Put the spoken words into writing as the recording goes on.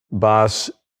Bas,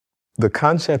 the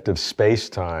concept of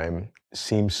space-time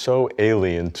seems so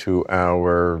alien to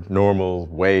our normal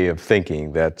way of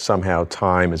thinking that somehow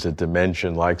time is a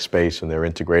dimension like space and they're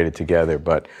integrated together.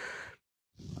 But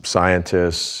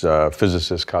scientists,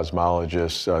 physicists,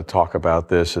 cosmologists talk about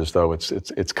this as though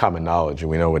it's common knowledge, and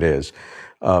we know it is.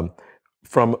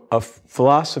 From a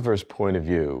philosopher's point of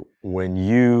view, when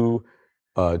you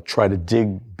try to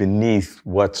dig beneath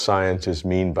what scientists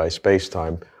mean by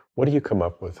space-time, what do you come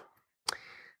up with?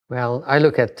 Well, I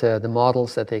look at the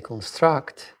models that they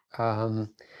construct. The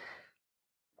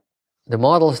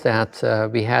models that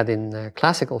we had in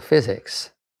classical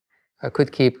physics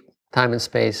could keep time and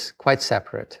space quite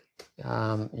separate.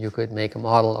 You could make a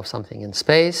model of something in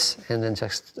space and then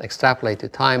just extrapolate to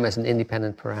time as an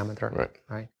independent parameter.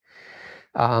 Right?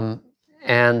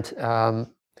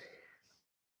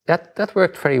 That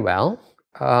worked very well.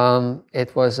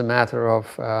 It was a matter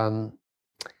of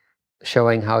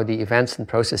showing how the events and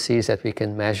processes that we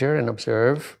can measure and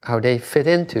observe, how they fit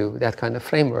into that kind of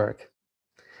framework.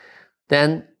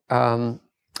 Then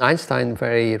Einstein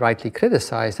very rightly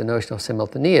criticized the notion of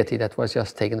simultaneity that was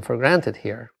just taken for granted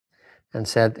here, and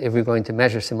said, if we're going to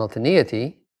measure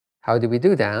simultaneity, how do we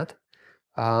do that?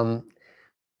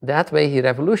 That way he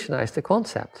revolutionized the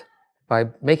concept by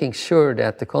making sure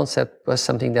that the concept was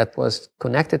something that was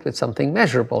connected with something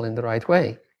measurable in the right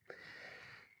way.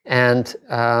 And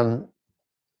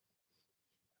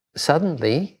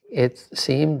suddenly it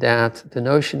seemed that the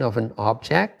notion of an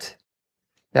object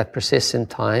that persists in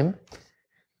time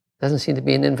doesn't seem to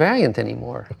be an invariant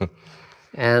anymore.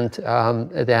 And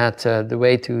that the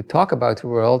way to talk about the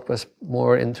world was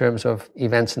more in terms of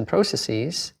events and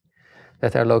processes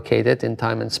that are located in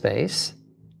time and space,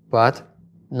 but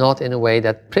not in a way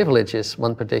that privileges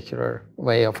one particular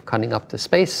way of cutting up the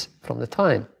space from the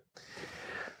time.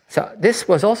 So this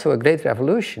was also a great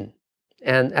revolution.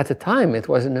 And at the time, it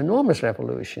was an enormous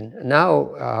revolution.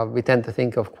 Now we tend to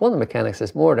think of quantum mechanics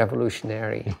as more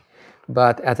revolutionary.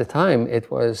 But at the time, it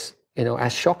was,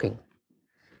 as shocking.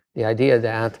 The idea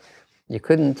that you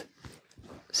couldn't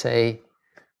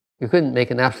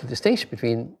make an absolute distinction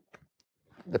between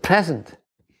the present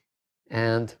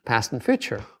and past and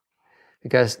future.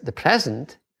 Because the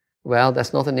present, well,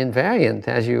 that's not an invariant.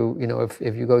 As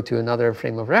if you go to another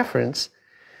frame of reference,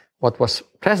 what was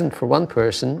present for one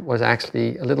person was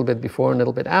actually a little bit before and a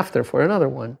little bit after for another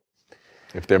one.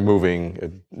 If they're moving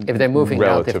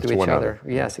relative to each other.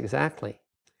 Yes, exactly.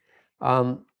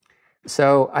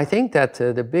 So I think that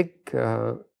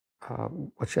the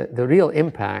real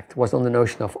impact was on the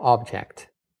notion of object.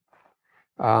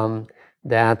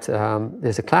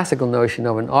 There's a classical notion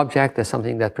of an object as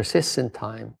something that persists in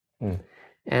time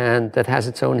and that has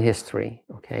its own history.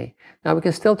 Okay. Now we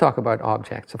can still talk about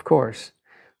objects, of course,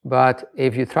 but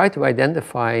if you try to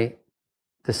identify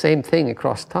the same thing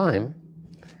across time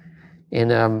in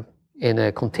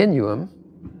a continuum,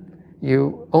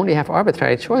 you only have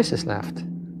arbitrary choices left.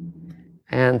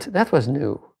 And that was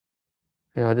new.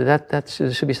 That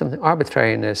should be something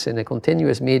arbitrariness in a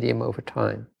continuous medium over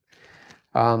time.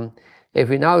 If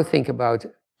we now think about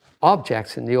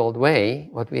objects in the old way,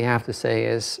 what we have to say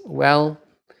is, well,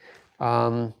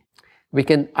 we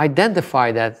can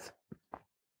identify that,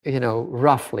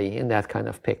 roughly in that kind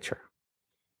of picture.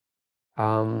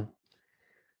 Well,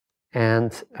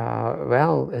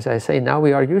 as I say, now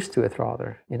we are used to it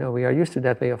rather. We are used to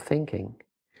that way of thinking.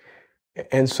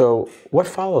 And so, what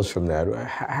follows from that?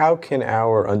 How can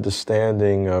our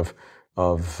understanding of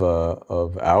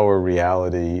our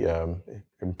reality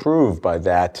improve by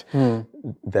that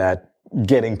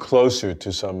getting closer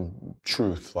to some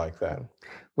truth like that?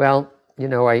 Well,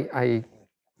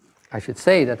 I should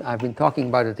say that I've been talking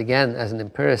about it again as an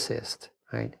empiricist,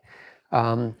 right?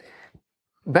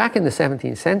 Back in the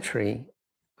 17th century,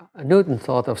 Newton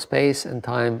thought of space and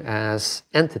time as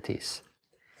entities.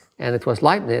 And it was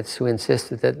Leibniz who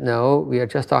insisted that no, we are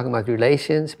just talking about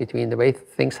relations between the way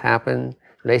things happen,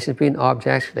 relations between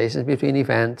objects, relations between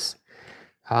events,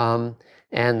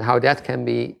 and how that can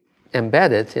be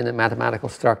embedded in a mathematical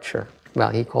structure.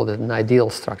 Well, he called it an ideal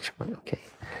structure, but okay.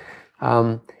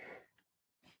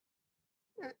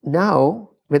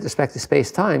 Now, with respect to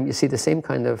space-time, you see the same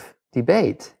kind of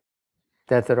debate,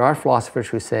 that there are philosophers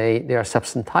who say they are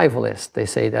substantivalists. They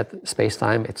say that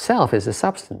space-time itself is a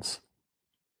substance.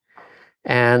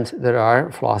 And there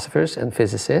are philosophers and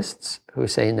physicists who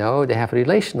say no, they have a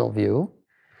relational view.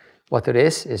 What there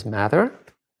is matter,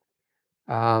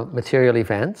 material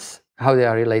events, how they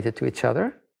are related to each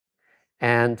other.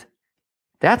 And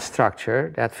that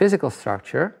structure, that physical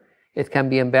structure, it can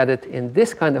be embedded in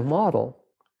this kind of model,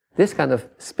 this kind of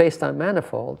space-time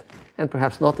manifold, and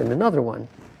perhaps not in another one.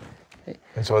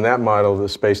 And so in that model, the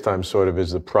space-time sort of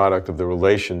is the product of the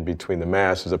relation between the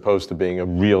mass as opposed to being a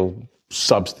real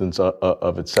substance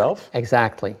of itself?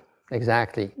 Exactly,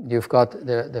 exactly. You've got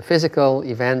the physical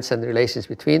events and the relations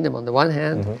between them on the one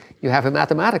hand. You have a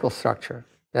mathematical structure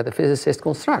that the physicist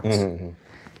constructs.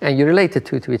 And you relate the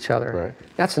two to each other.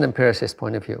 Right. That's an empiricist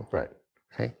point of view. Right.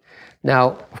 Okay.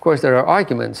 Now, of course, there are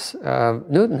arguments.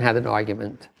 Newton had an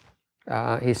argument.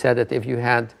 He said that if you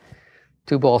had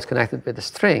two balls connected with a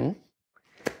string,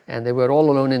 and they were all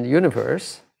alone in the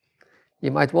universe, you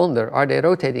might wonder, are they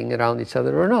rotating around each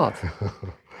other or not?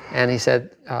 And he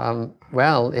said,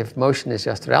 well, if motion is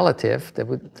just relative,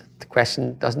 the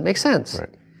question doesn't make sense.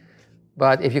 Right.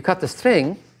 But if you cut the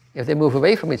string, if they move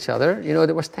away from each other, you know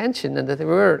there was tension and that they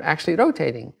were actually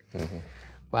rotating.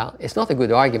 Well, it's not a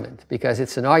good argument, because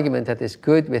it's an argument that is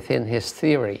good within his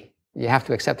theory. You have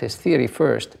to accept his theory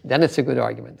first, then it's a good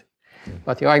argument.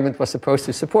 But the argument was supposed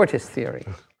to support his theory,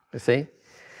 you see?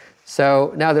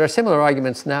 So now there are similar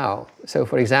arguments now. So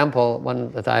for example,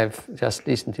 one that I've just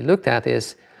recently looked at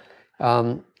is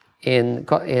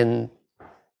in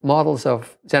models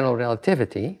of general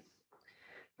relativity,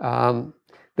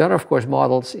 there are of course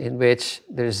models in which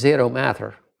there's zero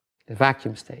matter, a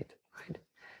vacuum state, right?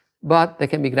 But there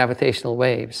can be gravitational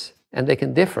waves and they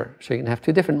can differ. So you can have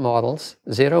two different models,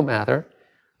 zero matter,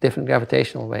 different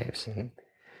gravitational waves.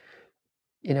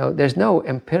 You know, there's no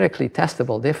empirically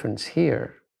testable difference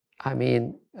here. I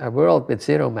mean, a world with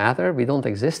zero matter, we don't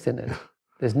exist in it.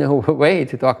 There's no way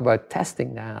to talk about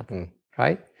testing that,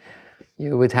 right?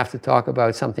 You would have to talk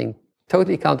about something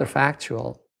totally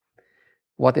counterfactual.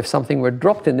 What if something were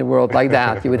dropped in the world like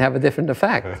that? You would have a different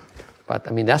effect. But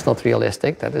I mean, that's not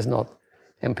realistic. That is not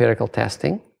empirical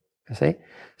testing, you see?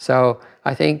 So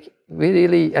I think we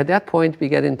really, at that point, we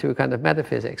get into kind of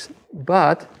metaphysics.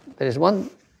 But there is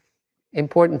one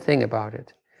important thing about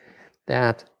it,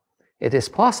 that it is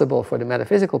possible for the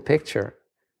metaphysical picture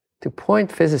to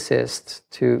point physicists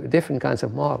to different kinds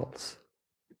of models.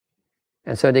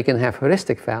 And so they can have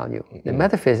heuristic value. The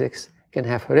metaphysics can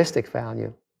have heuristic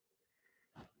value.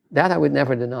 That I would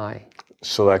never deny.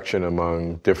 Selection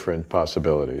among different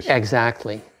possibilities.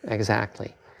 Exactly,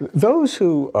 exactly. Those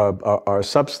who are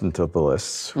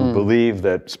substantivalists, who believe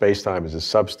that space-time is a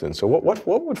substance, so what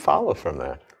would follow from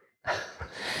that?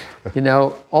 You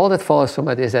know, all that follows from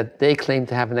it is that they claim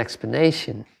to have an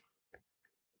explanation,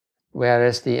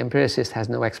 whereas the empiricist has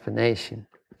no explanation.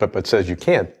 But says you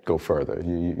can't go further.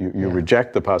 You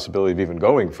reject the possibility of even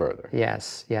going further.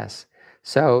 Yes, yes.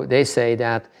 So they say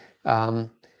that,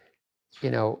 you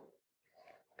know,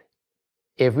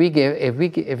 if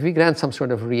we grant some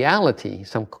sort of reality,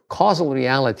 some causal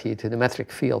reality to the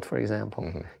metric field, for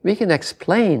example, we can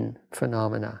explain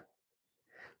phenomena.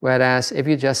 Whereas if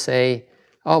you just say,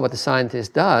 oh, what the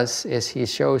scientist does is he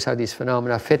shows how these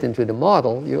phenomena fit into the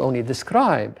model, you only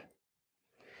describe.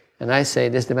 And I say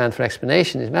this demand for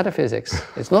explanation is metaphysics.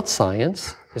 It's not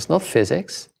science, it's not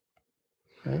physics.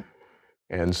 Right?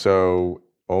 And so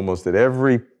almost at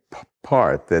every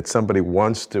part that somebody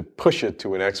wants to push it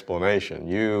to an explanation,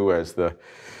 you as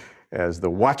the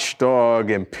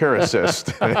watchdog empiricist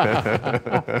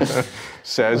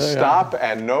says stop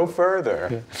and no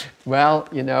further. Well,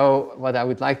 you know, what I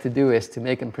would like to do is to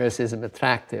make empiricism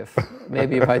attractive.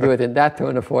 Maybe if I do it in that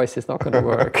tone of voice, it's not going to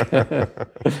work.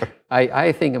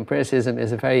 I think empiricism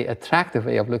is a very attractive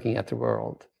way of looking at the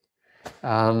world.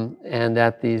 And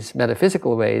that these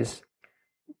metaphysical ways,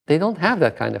 they don't have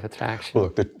that kind of attraction.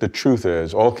 Well, look, the truth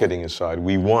is, all kidding aside,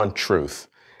 we want truth.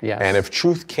 Yes. And if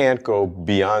truth can't go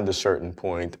beyond a certain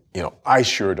point, you know, I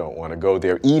sure don't want to go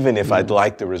there, even if I'd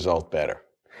like the result better.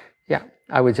 Yeah,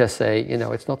 I would just say, you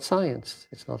know, it's not science,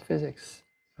 it's not physics,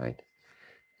 right?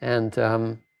 And,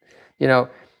 you know,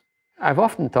 I've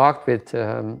often talked with,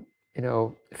 you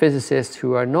know, physicists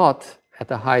who are not at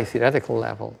the high theoretical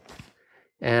level.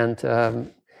 And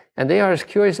they are as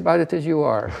curious about it as you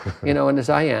are, you know, and as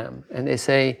I am. And they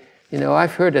say, you know,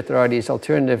 I've heard that there are these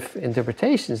alternative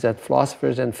interpretations that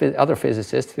philosophers and other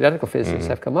physicists, theoretical physicists,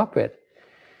 have come up with.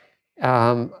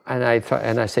 And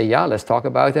I say, yeah, let's talk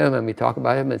about them. And we talk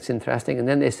about them. It's interesting. And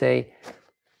then they say,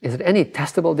 is there any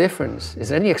testable difference? Is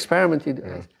there any experiment you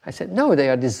do? I said, no, they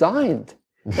are designed.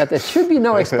 That there should be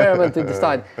no experiment to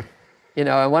decide. You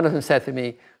know, and one of them said to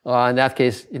me, well, in that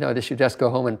case, you know, they should just go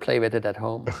home and play with it at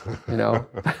home, you know.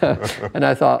 And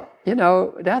I thought, you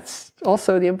know, that's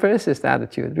also the empiricist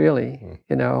attitude, really,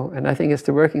 you know. And I think it's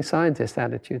the working scientist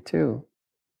attitude, too.